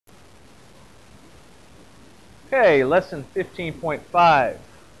Okay, lesson 15.5.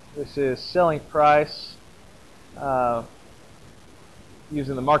 This is selling price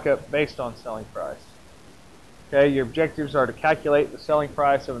using the markup based on selling price. Okay, your objectives are to calculate the selling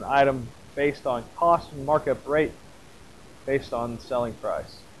price of an item based on cost and markup rate based on selling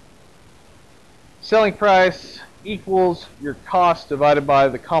price. Selling price equals your cost divided by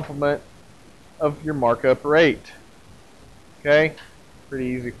the complement of your markup rate. Okay, pretty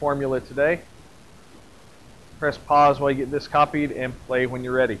easy formula today. Press pause while you get this copied and play when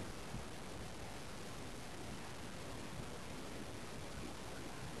you're ready.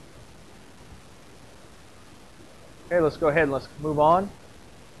 Okay, let's go ahead and let's move on.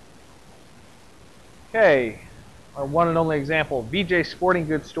 Okay, our one and only example. VJ Sporting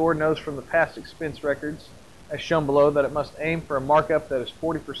Goods Store knows from the past expense records, as shown below, that it must aim for a markup that is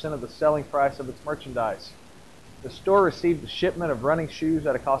 40% of the selling price of its merchandise. The store received a shipment of running shoes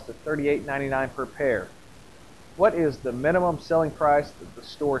at a cost of $38.99 per pair. What is the minimum selling price that the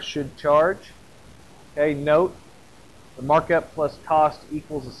store should charge? Okay, note, the markup plus cost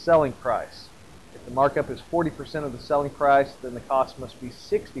equals the selling price. If the markup is 40% of the selling price, then the cost must be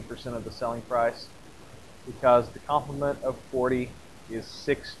 60% of the selling price, because the complement of 40 is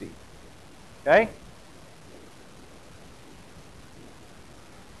 60. Okay?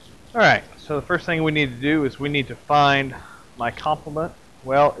 Alright, so the first thing we need to do is we need to find my complement.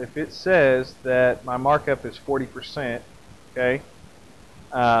 Well, if it says that my markup is 40%, okay,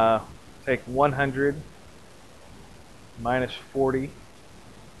 take 100 minus 40,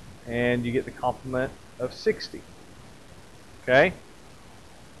 and you get the complement of 60. Okay?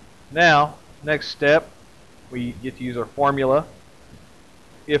 Now, next step, we get to use our formula.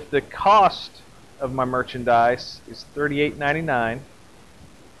 If the cost of my merchandise is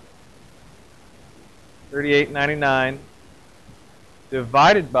 $38.99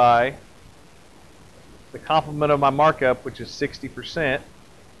 divided by the complement of my markup, which is 60%.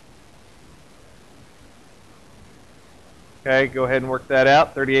 Okay, go ahead and work that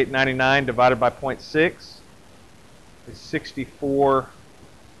out. $38.99 divided by 0.6 is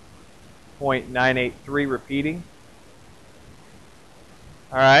 64.983, repeating.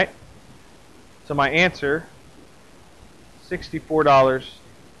 Alright, so my answer,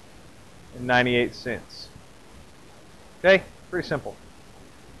 $64.98. Okay, pretty simple.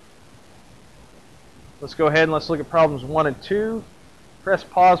 Let's go ahead and let's look at problems 1 and 2. Press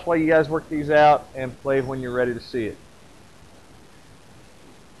pause while you guys work these out and play when you're ready to see it.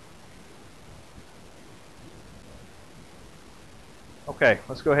 Okay,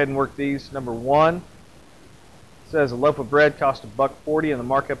 let's go ahead and work these. Number 1 says a loaf of bread costs $1.40 and the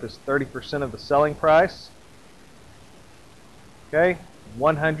markup is 30% of the selling price. Okay,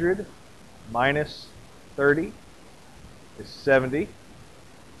 100 minus 30 is 70.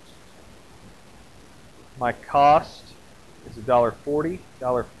 My cost is $1.40.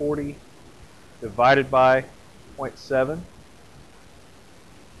 $1.40 divided by 0.7.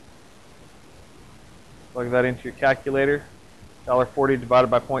 Plug that into your calculator. $1.40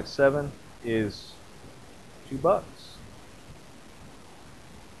 divided by 0.7 is $2.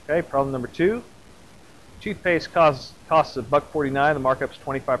 Okay, problem number 2. Toothpaste costs $1.49. The markup is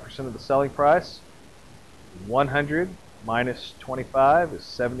 25% of the selling price. 100 minus 25 is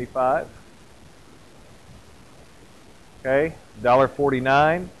 75. Okay,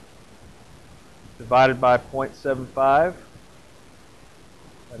 $1.49 divided by 0.75.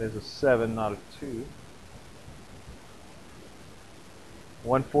 That is a 7, not a 2.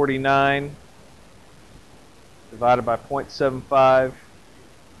 149 divided by 0.75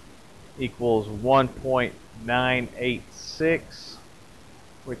 equals 1.986,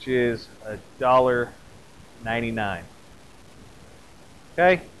 which is $1.99.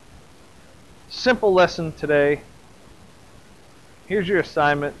 Okay? Simple lesson today. Here's your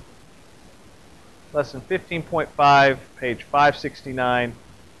assignment. Lesson 15.5, page 569,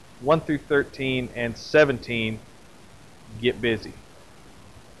 1 through 13, and 17. Get busy.